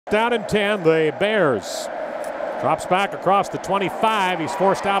Down and 10, the Bears. Drops back across the 25. He's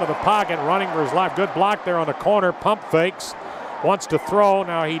forced out of the pocket, running for his life. Good block there on the corner. Pump fakes. Wants to throw.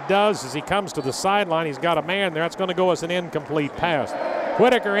 Now he does as he comes to the sideline. He's got a man there. That's going to go as an incomplete pass.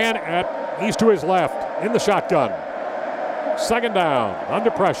 Whitaker in he's to his left in the shotgun. Second down,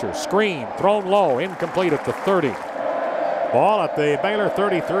 under pressure. Screen, thrown low, incomplete at the 30. Ball at the Baylor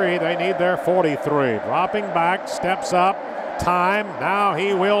 33. They need their 43. Dropping back, steps up. Time. Now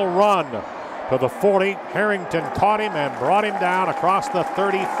he will run to the 40. Harrington caught him and brought him down across the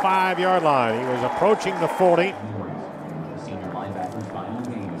 35-yard line. He was approaching the 40.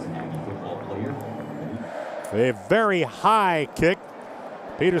 A very high kick.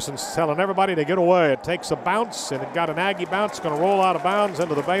 Peterson's telling everybody to get away. It takes a bounce, and it got an Aggie bounce. Going to roll out of bounds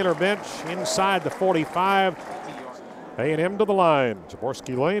into the Baylor bench inside the 45. A&M to the line.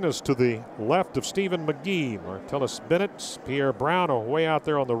 Jaworski Lane is to the left of Stephen McGee. Martellus Bennett, Pierre Brown are way out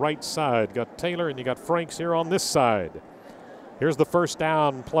there on the right side. Got Taylor and you got Franks here on this side. Here's the first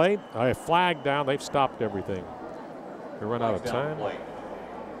down play. A flag down. They've stopped everything. They run out of time.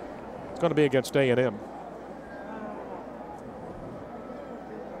 It's going to be against A&M.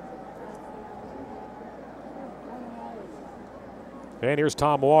 And here's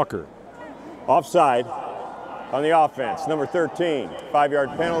Tom Walker. Offside on the offense, number 13. 5-yard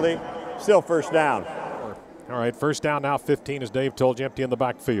penalty, still first down. All right, first down now, 15, as Dave told you, empty in the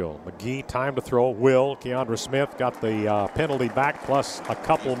backfield. McGee, time to throw. Keandre Smith got the penalty back, plus a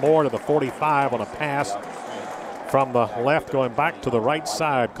couple more to the 45 on a pass from the left going back to the right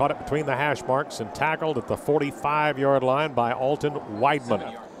side. Caught it between the hash marks and tackled at the 45-yard line by Alton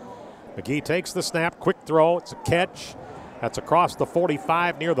Weidman. McGee takes the snap, quick throw, it's a catch. That's across the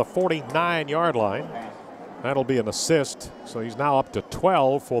 45 near the 49-yard line. That'll be an assist. So he's now up to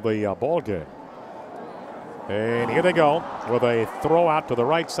 12 for the ball game. And here they go with a throw out to the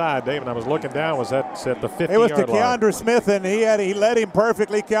right side. David, I was looking down. Was that at the 50-yard line? It was to Keandre Smith, and he led him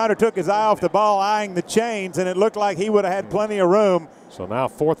perfectly. Keandre took his eye off the ball, eyeing the chains, and it looked like he would have had plenty of room. So now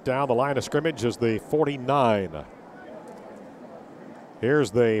fourth down. The line of scrimmage is the 49.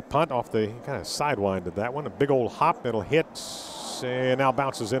 Here's the punt off the kind of sidewinded that one. A big old hop. It'll hit and now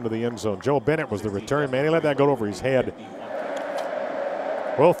bounces into the end zone. Joe Bennett was the return man. He let that go over his head.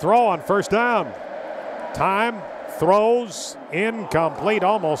 Will throw on first down. Time, throws, incomplete,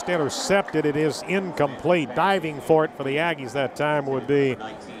 almost intercepted. It is incomplete. Diving for it for the Aggies that time would be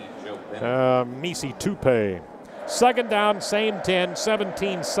Misi Tupe. Second down, same 10,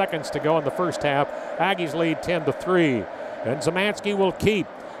 17 seconds to go in the first half. Aggies lead 10-3. And Zamansky will keep.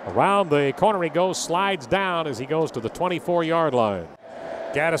 Around the corner he goes, slides down as he goes to the 24-yard line.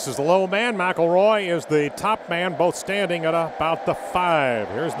 Gaddis is the low man. McElroy is the top man, both standing at about the 5.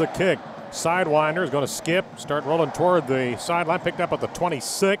 Here's the kick. Sidewinder is going to skip, start rolling toward the sideline, picked up at the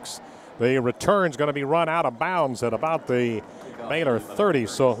 26. The return is going to be run out of bounds at about the Baylor 30.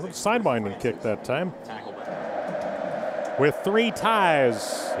 So sidewinding kick that time. With 3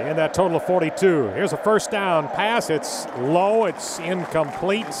 ties in that total of 42. Here's a first down pass. It's low. It's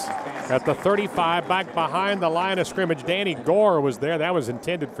incomplete at the 35, back behind the line of scrimmage. Danny Gore was there. That was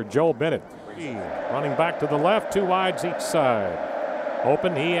intended for Joe Bennett. Running back to the left, 2 wides each side.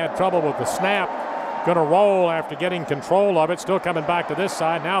 Open. He had trouble with the snap. Going to roll after getting control of it. Still coming back to this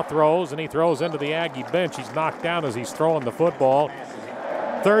side. Now throws, and he throws into the Aggie bench. He's knocked down as he's throwing the football.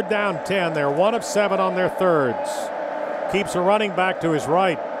 Third down 10. They're 1 of 7 on their thirds. Keeps a running back to his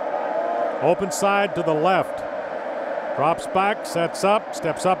right. Open side to the left. Drops back, sets up,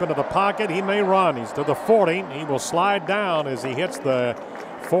 steps up into the pocket. He may run. He's to the 40. He will slide down as he hits the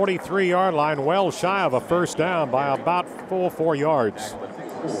 43-yard line, well shy of a first down by about 4 yards.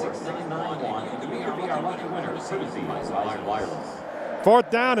 Fourth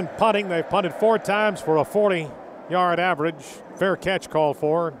down and punting. They've punted 4 times for a 40-yard average. Fair catch called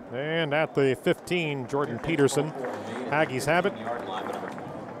for. And at the 15, Jordan Peterson. Aggies have it.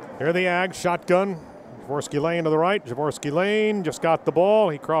 Here the Ags, shotgun. Jaworski Lane to the right. Jaworski Lane just got the ball.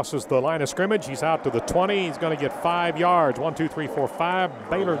 He crosses the line of scrimmage. He's out to the 20. He's going to get 5 yards. 1, 2, 3, 4, 5.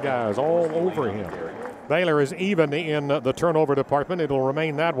 Baylor guys all over him. Baylor is even in the turnover department. It'll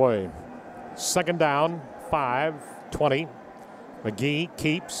remain that way. Second down, 5, 20. McGee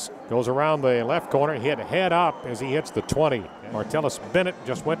keeps, goes around the left corner, hit head up as he hits the 20. Martellus Bennett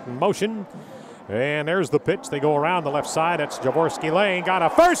just went in motion. And there's the pitch. They go around the left side. That's Jaworski Lane. Got a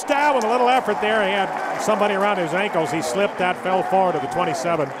first down with a little effort there. He had somebody around his ankles. He slipped that, fell forward to the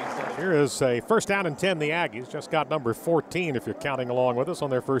 27. Here is a first down and 10. The Aggies just got number 14 if you're counting along with us on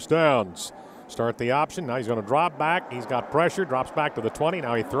their first downs. Start the option. Now he's going to drop back. He's got pressure. Drops back to the 20.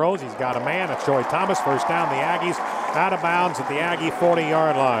 Now he throws. He's got a man. That's Joey Thomas. First down, the Aggies. out of bounds at the Aggie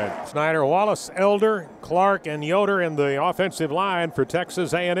 40-yard line. Snyder, Wallace, Elder, Clark, and Yoder in the offensive line for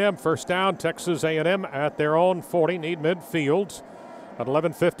Texas A&M. First down, Texas A&M at their own 40, need midfield. At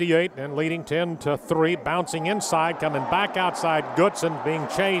 11:58 and leading 10-3, bouncing inside, coming back outside. Goodson being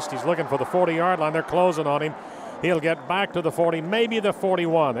chased. He's looking for the 40-yard line. They're closing on him. He'll get back to the 40, maybe the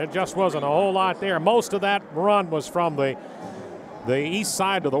 41. There just wasn't a whole lot there. Most of that run was from the east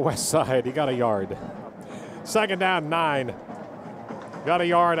side to the west side. He got a yard. Second down, 9. Got a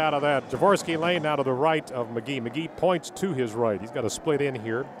yard out of that. Jaworski Lane out of the right of McGee. McGee points to his right. He's got a split in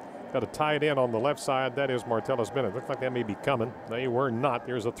here. Got a tight end on the left side. That is Martellus Bennett. Looks like that may be coming. They were not.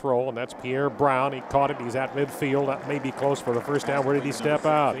 There's a throw, and that's Pierre Brown. He caught it. He's at midfield. That may be close for the first down. Where did he step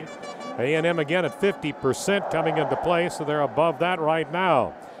out? A&M again at 50% coming into play, so they're above that right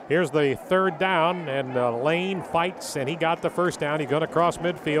now. Here's the third down, and Lane fights, and he got the first down. He's going to cross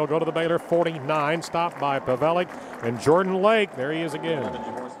midfield, go to the Baylor 49, stopped by Pavelic and Jordan Lake. There he is again.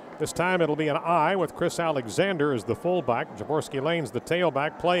 This time it'll be an I with Chris Alexander as the fullback. Jaworski Lane's the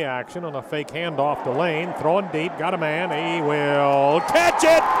tailback. Play action on a fake handoff to Lane. Throwing deep, got a man. He will catch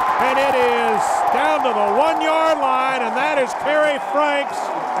it, and it is down to the 1-yard line, and that is Kerry Franks.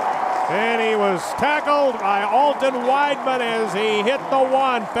 And he was tackled by Alton Weidman as he hit the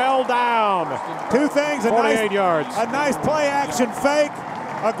 1, fell down. Two things, 48 yards. A nice play action fake,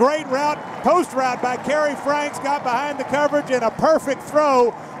 a great route, post route by Kerry Franks, got behind the coverage, and a perfect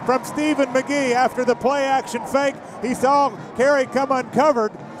throw from Stephen McGee. After the play action fake, he saw Kerry come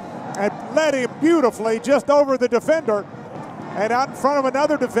uncovered and led him beautifully just over the defender and out in front of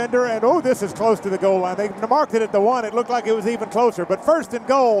another defender, and oh, this is close to the goal line. They marked it at the 1. It looked like it was even closer, but first and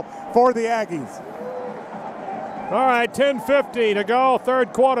goal for the Aggies. All right, 10:50 to go.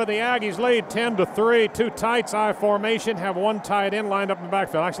 Third quarter, the Aggies lead 10-3. Two tights, I formation, have one tight end lined up in the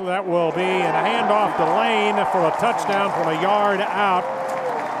backfield. Actually, that will be, and a handoff to Lane for a touchdown from a yard out.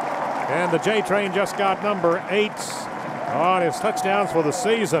 And the J-Train just got number 8 on his touchdowns for the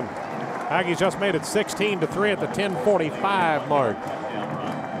season. Aggies just made it 16-3 at the 10:45 mark.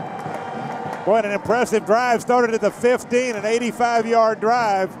 What an impressive drive. Started at the 15, an 85-yard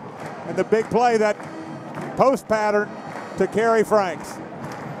drive. And the big play, that post pattern to Kerry Franks.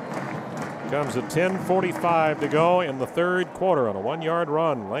 Comes at 10:45 to go in the third quarter on a 1-yard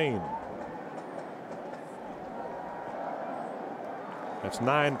run. Lane. That's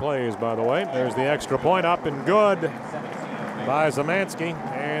 9 plays, by the way. There's the extra point, up and good by Zamansky,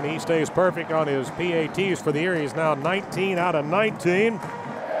 and he stays perfect on his PATs for the year. He's now 19 out of 19.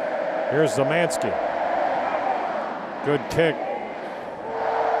 Here's Zamansky. Good kick.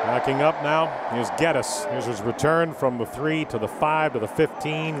 Backing up now is Geddes. Here's his return from the 3 to the 5 to the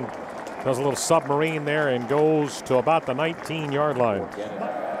 15. Does a little submarine there and goes to about the 19-yard line.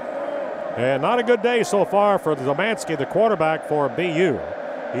 And not a good day so far for Zamansky, the quarterback for BU.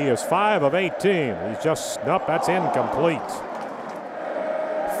 He is 5 of 18. He's just, nope, that's incomplete.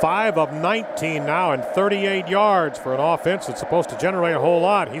 5 of 19 now and 38 yards for an offense that's supposed to generate a whole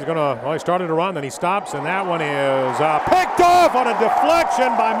lot. He's going to, well, he started to run, then he stops, and that one is picked off on a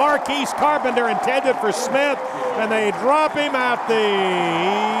deflection by Marquise Carpenter, intended for Smith, and they drop him at the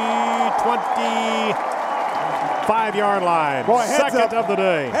 25-yard line. Boy, second of the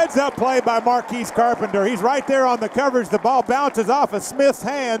day. Heads up play by Marquise Carpenter. He's right there on the coverage. The ball bounces off of Smith's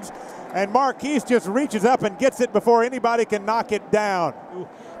hands, and Marquise just reaches up and gets it before anybody can knock it down.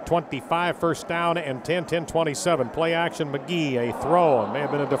 25 first down and 10-27. Play action McGee, a throw. It may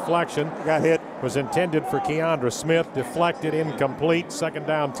have been a deflection. Got hit. Was intended for Keandra Smith. Deflected, incomplete. Second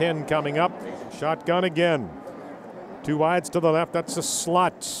down, 10 coming up. Shotgun again. 2 wides to the left. That's a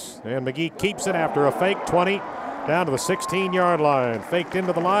slot. And McGee keeps it after a fake. 20 down to the 16-yard line. Faked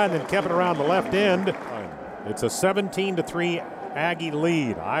into the line, then kept it around the left end. It's a 17-3 Aggie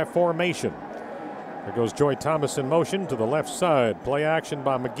lead. I formation. There goes Joy Thomas in motion to the left side. Play action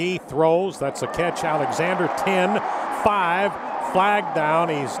by McGee. Throws. That's a catch. Alexander 10, 5. Flag down.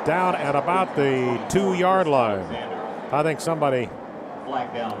 He's down at about the 2-yard line. I think somebody.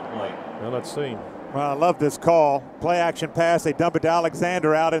 Flag down the play. Well, let's see. Well, I love this call. Play action pass. They dump it to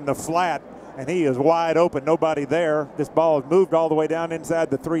Alexander out in the flat, and he is wide open. Nobody there. This ball is moved all the way down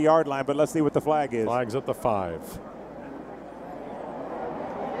inside the 3-yard line, but let's see what the flag is. Flag's at the 5.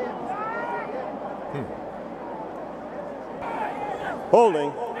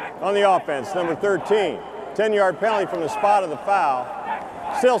 Holding on the offense, number 13. 10-yard penalty from the spot of the foul.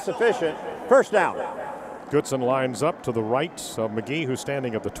 Still sufficient. First down. Goodson lines up to the right of McGee, who's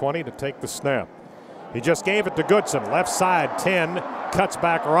standing at the 20 to take the snap. He just gave it to Goodson. Left side, 10. Cuts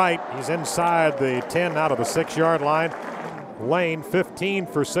back right. He's inside the 10 out of the 6-yard line. Lane 15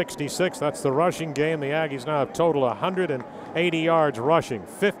 for 66. That's the rushing game. The Aggies now have total 180 yards rushing,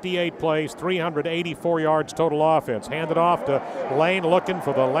 58 plays, 384 yards total offense. Handed off to Lane, looking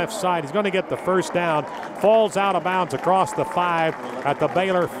for the left side. He's going to get the first down. Falls out of bounds across the 5 at the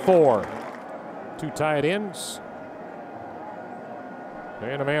Baylor 4. 2 tight ends.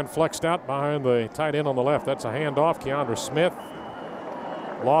 And a man flexed out behind the tight end on the left. That's a handoff. Keandre Smith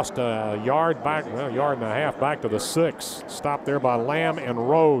lost a yard back, well, yard and a half back to the 6. Stopped there by Lamb and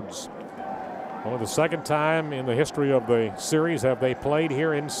Rhodes. Only the second time in the history of the series have they played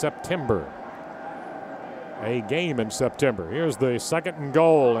here in September. A game in September. Here's the 2nd and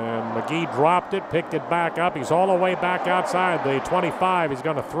goal, and McGee dropped it, picked it back up. He's all the way back outside the 25. He's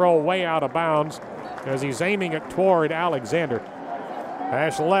going to throw way out of bounds as he's aiming it toward Alexander.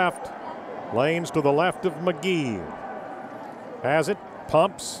 Pass left. Lanes to the left of McGee. Has it.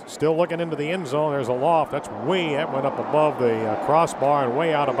 Pumps. Still looking into the end zone. There's a loft. That went up above the crossbar and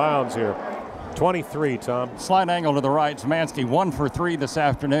way out of bounds here. 23, Tom. Slight angle to the right. Szymanski 1 for 3 this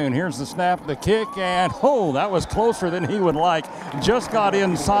afternoon. Here's the snap, the kick, and that was closer than he would like. Just got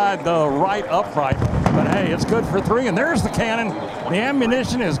inside the right upright. But hey, it's good for 3, and there's the cannon. The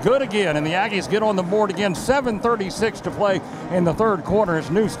ammunition is good again, and the Aggies get on the board again. 7:36 to play in the 3rd quarter. His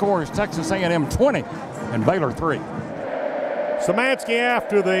new score is Texas A&M 20 and Baylor 3. Szymanski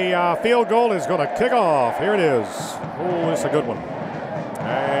after the field goal is going to kick off. Here it is. Oh, it's a good one.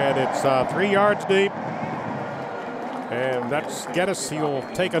 And it's 3 yards deep. And that's Geddes. He'll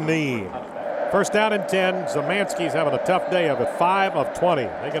take a knee. First down and 10. Szymanski's having a tough day of it. 5 of 20.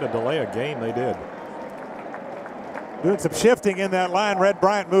 They got to delay a game. They did. Doing some shifting in that line. Red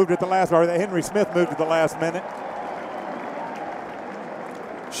Bryant moved at the last, or Henry Smith moved at the last minute.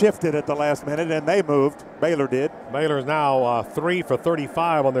 Shifted at the last minute, and they moved. Baylor did. Baylor is now 3 for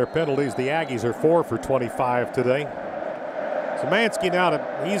 35 on their penalties. The Aggies are 4 for 25 today. Szymanski now,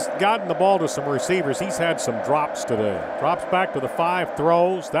 he's gotten the ball to some receivers. He's had some drops today. Drops back to the 5,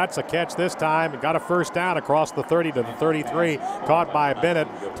 throws. That's a catch this time. Got a first down across the 30 to the 33. Caught by Bennett,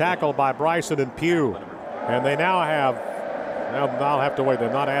 tackled by Bryson and Pugh. And they now have, I'll have to wait.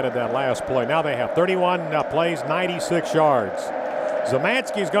 They've not added that last play. Now they have 31 plays, 96 yards.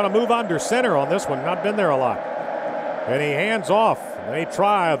 Szymanski's going to move under center on this one. Not been there a lot. And he hands off. They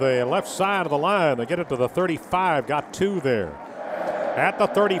try the left side of the line. They get it to the 35. Got 2 there. At the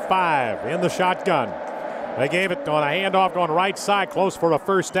 35 in the shotgun. They gave it on a handoff going right side, close for a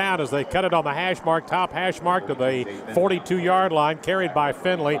first down as they cut it on the hash mark, top hash mark to the 42-yard line, carried by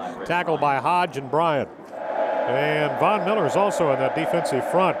Finley, tackled by Hodge and Bryant. And Von Miller is also in that defensive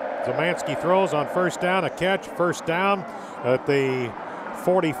front. Szymanski throws on first down, a catch, first down at the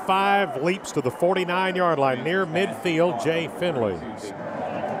 45, leaps to the 49-yard line near midfield, Jay Finley.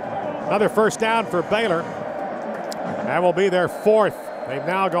 Another first down for Baylor. That will be their 4th. They've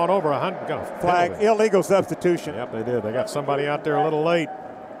now gone over 100. Flag, illegal substitution. Yep, they did. They got somebody out there a little late.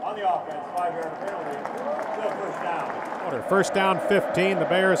 On the offense, 5-yard penalty. Still first down. First down 15. The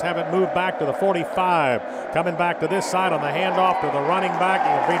Bears have it moved back to the 45. Coming back to this side on the handoff to the running back.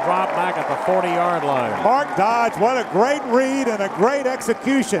 He'll be dropped back at the 40-yard line. Mark Dodge, what a great read and a great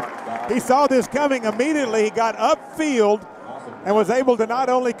execution. He saw this coming immediately. He got upfield and was able to not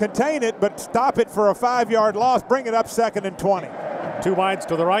only contain it, but stop it for a 5-yard loss, bring it up 2nd and 20. 2 wides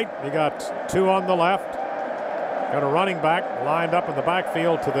to the right. You got 2 on the left. Got a running back lined up in the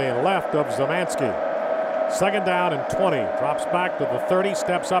backfield to the left of Szymanski. 2nd down and 20. Drops back to the 30,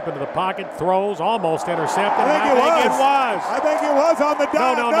 steps up into the pocket, throws, almost intercepted. I think it was on the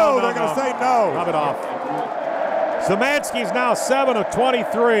dot. No, they're going to say no. Rub it off. Szymanski's now 7 of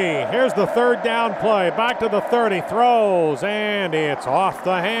 23. Here's the 3rd down play. Back to the 30, throws, and it's off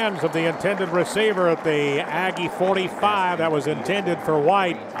the hands of the intended receiver at the Aggie 45. That was intended for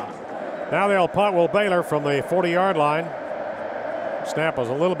White. Now they'll punt Will Baylor from the 40-yard line. Snap was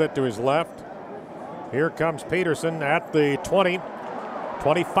a little bit to his left. Here comes Peterson at the 20,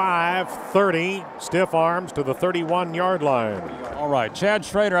 25, 30, stiff arms to the 31-yard line. All right, Chad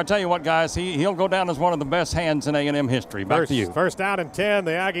Schrader, I tell you what, guys, he'll go down as one of the best hands in A&M history. Back to you. First down and 10,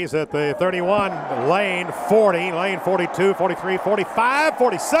 the Aggies at the 31, Lane 40, Lane 42, 43, 45,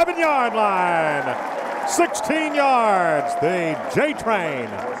 47-yard line. 16 yards, the J-Train.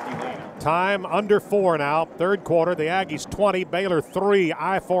 Time under 4 now, 3rd quarter, the Aggies 20, Baylor 3,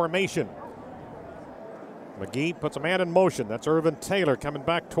 I formation. McGee puts a man in motion. That's Irvin Taylor coming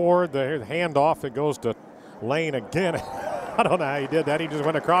back toward the handoff. It goes to Lane again. I don't know how he did that. He just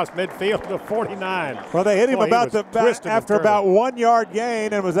went across midfield to 49. Well, they hit him after about 1 yard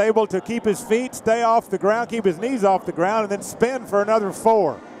gain and was able to keep his feet, stay off the ground, keep his knees off the ground, and then spin for another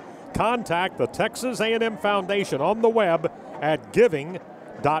 4. Contact the Texas A&M Foundation on the web at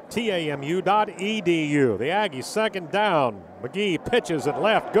giving.tamu.edu. The Aggies second down. McGee pitches it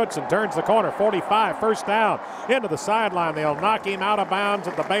left. Goodson turns the corner. 45, first down. Into the sideline. They'll knock him out of bounds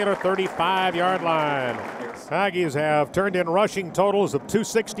at the Baylor 35-yard line. Aggies have turned in rushing totals of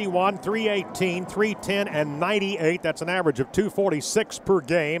 261, 318, 310, and 98. That's an average of 246 per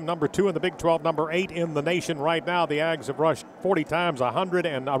game. Number 2 in the Big 12, number 8 in the nation right now. The Ags have rushed 40 times,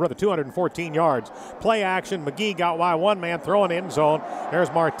 214 yards. Play action. McGee got wide, one man throwing end zone. There's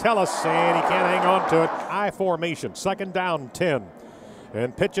Martellus, and he can't hang on to it. I formation, second down, 10.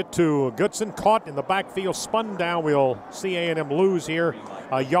 And pitch it to Goodson, caught in the backfield, spun down. We'll see A&M lose here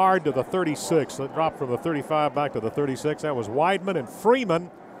a yard to the 36. It dropped from the 35 back to the 36. That was Weidman and Freeman.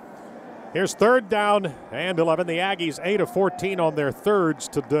 Here's third down and 11. The Aggies 8 of 14 on their thirds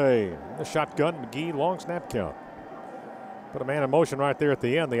today. The shotgun, McGee, long snap count. Put a man in motion right there at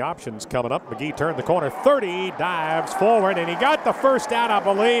the end. The option's coming up. McGee turned the corner, 30, dives forward, and he got the first down, I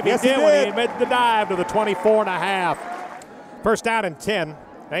believe. Yes, he did when he made the dive to the 24.5. First down and 10.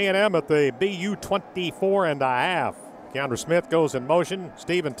 A&M at the BU 24.5. Keandre Smith goes in motion.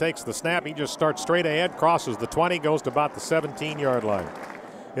 Steven takes the snap. He just starts straight ahead, crosses the 20, goes to about the 17-yard line.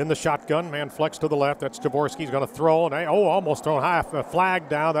 In the shotgun, man flex to the left. That's Jaworski's going to throw. And almost thrown high. Flag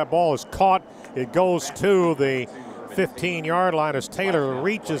down. That ball is caught. It goes to the 15-yard line as Taylor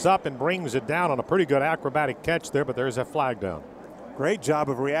reaches up and brings it down on a pretty good acrobatic catch there, but there's a flag down. Great job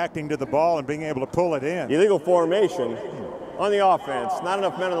of reacting to the ball and being able to pull it in. Illegal formation on the offense. Not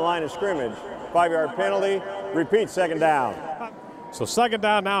enough men on the line of scrimmage. 5-yard penalty. Repeat, second down. So second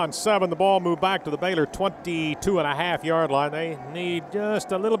down now and 7. The ball moved back to the Baylor 22.5-yard line. They need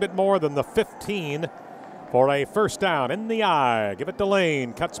just a little bit more than the 15 for a first down. In the eye. Give it to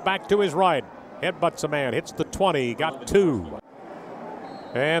Lane. Cuts back to his right. Headbutts a man. Hits the 20. Got 2.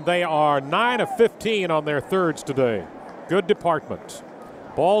 And they are 9 of 15 on their thirds today. Good department.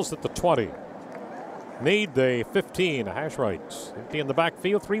 Ball's at the 20. Need the 15, a hash right. Empty in the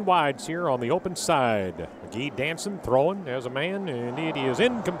backfield, 3 wides here on the open side. McGee dancing, throwing. There's a man, and it is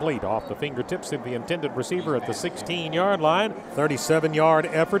incomplete off the fingertips of the intended receiver at the 16-yard line. 37-yard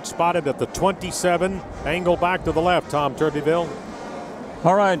effort spotted at the 27. Angle back to the left, Tom Turbyville.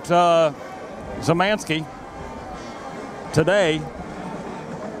 All right, Zamansky today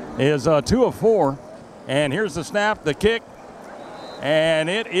is 2 of 4. And here's the snap, the kick, and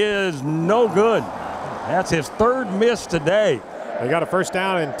it is no good. That's his third miss today. They got a first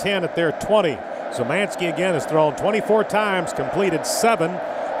down and 10 at their 20. Zamansky again has thrown 24 times, completed 7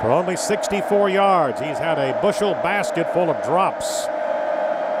 for only 64 yards. He's had a bushel basket full of drops.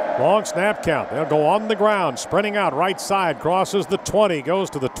 Long snap count. They'll go on the ground, sprinting out right side, crosses the 20, goes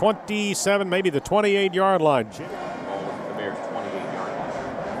to the 27, maybe the 28-yard line.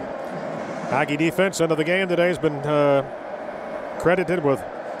 Aggie defense into the game today has been credited with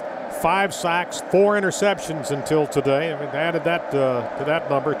 5 sacks, 4 interceptions until today. I mean, they added that to that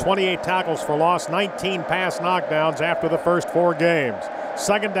number. 28 tackles for loss, 19 pass knockdowns after the first 4 games.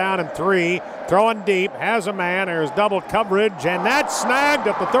 Second down and 3, throwing deep, has a man, there's double coverage, and that's snagged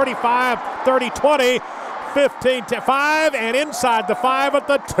at the 35, 30, 20, 15, 10, 5, and inside the 5 at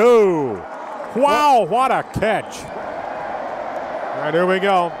the 2. Wow, what a catch. All right, here we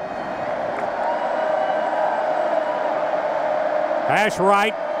go. Hash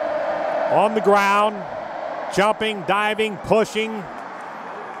right, on the ground, jumping, diving, pushing,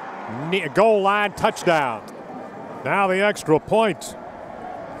 goal line, touchdown. Now the extra point.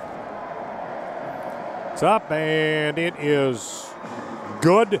 It's up, and it is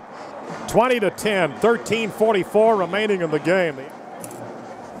good. 20-10, 13:44 remaining in the game.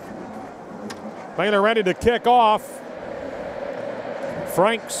 Baylor ready to kick off.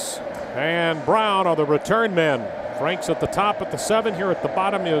 Franks and Brown are the return men. Franks at the top at the 7. Here at the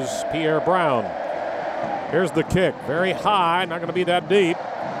bottom is Pierre Brown. Here's the kick. Very high, not going to be that deep.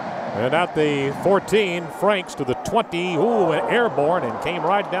 And at the 14, Franks to the 20. Ooh, airborne and came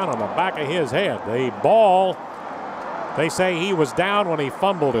right down on the back of his head. The ball, they say he was down when he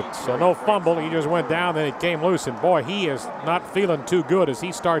fumbled it. So no fumble, he just went down, then it came loose. And boy, he is not feeling too good as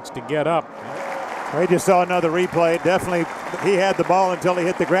he starts to get up. We just saw another replay. Definitely he had the ball until he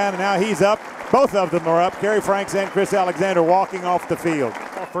hit the ground, and now he's up. Both of them are up. Kerry Franks and Chris Alexander walking off the field.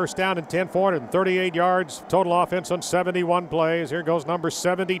 First down and 10, 438 yards. Total offense on 71 plays. Here goes number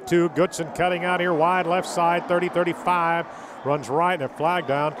 72. Goodson cutting out here wide left side, 30-35. Runs right and a flag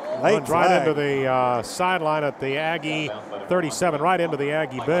down. Late runs flag. right into the sideline at the Aggie 37, right into the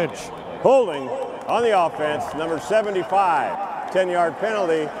Aggie bench. Holding on the offense, number 75. 10-yard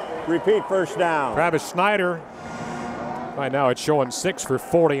penalty. Repeat, first down. Travis Snyder Right now it's showing 6 for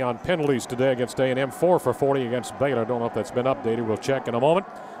 40 on penalties today against A&M, 4 for 40 against Baylor. Don't know if that's been updated. We'll check in a moment.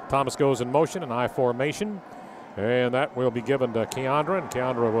 Thomas goes in motion, an I formation. And that will be given to Keandra, and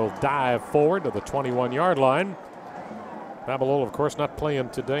Keandra will dive forward to the 21-yard line. Babalola, of course, not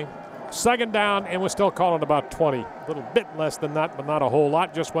playing today. Second down, and we're still calling about 20. A little bit less than that, but not a whole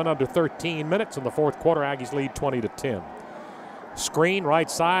lot. Just went under 13 minutes in the fourth quarter. Aggies lead 20-10. Screen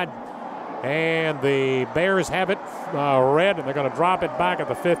right side, and the Bears have it red, and they're going to drop it back at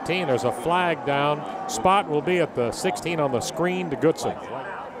the 15. There's a flag down. Spot will be at the 16 on the screen to Goodson.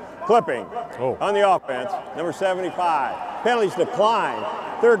 Clipping on the offense, number 75. Penalties decline.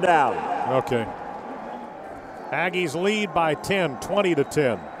 Third down. Okay. Aggies lead by 10,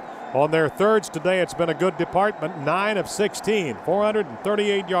 20-10. On their thirds today, it's been a good department, 9 of 16,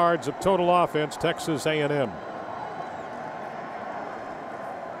 438 yards of total offense, Texas A&M.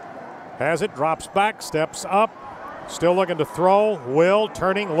 Has it, drops back, steps up, still looking to throw. Will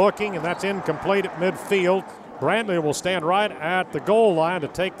turning, looking, and that's incomplete at midfield. Brantley will stand right at the goal line to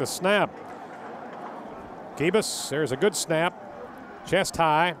take the snap. Kibas, there's a good snap. Chest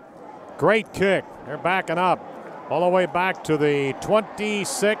high. Great kick. They're backing up. All the way back to the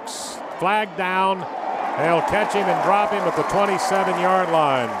 26. Flag down. They'll catch him and drop him at the 27-yard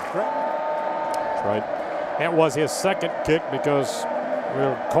line. That's right. That was his second kick because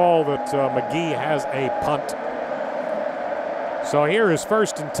we'll call that McGee has a punt. So here is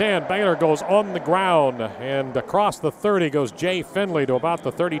 1st and 10. Baylor goes on the ground, and across the 30 goes Jay Finley to about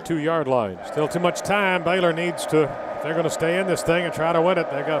the 32-yard line. Still too much time. Baylor needs to, if they're going to stay in this thing and try to win it,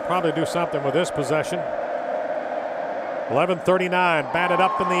 they've got to probably do something with this possession. 11:39, batted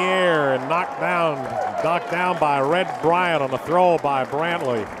up in the air and knocked down by Red Bryant on the throw by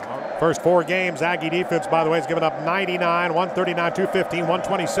Brantley. First 4 games, Aggie defense, by the way, has given up 99, 139, 215,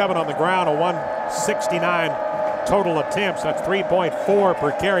 127 on the ground, and 169 total attempts. That's 3.4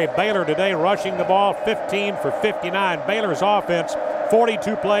 per carry. Baylor today rushing the ball 15 for 59. Baylor's offense,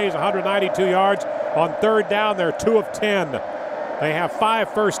 42 plays, 192 yards. On third down, they're 2 of 10. They have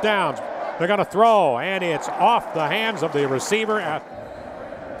 5 first downs. They're going to throw, and it's off the hands of the receiver at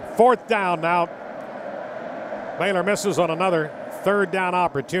 4th down now. Baylor misses on another third down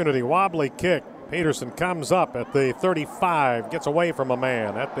opportunity. Wobbly kick. Peterson comes up at the 35, gets away from a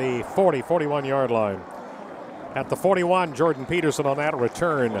man at the 40, 41-yard line. At the 41, Jordan Peterson on that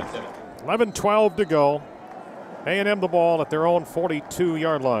return. 11:12 to go. A&M the ball at their own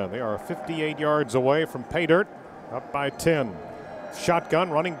 42-yard line. They are 58 yards away from pay dirt, up by 10.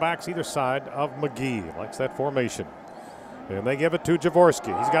 Shotgun, running backs either side of McGee. Likes that formation. And they give it to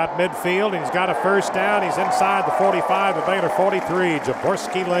Jaworski. He's got midfield, and he's got a first down. He's inside the 45, the Baylor 43.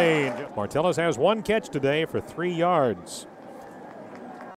 Jaworski lane. Martellus has 1 catch today for 3 yards.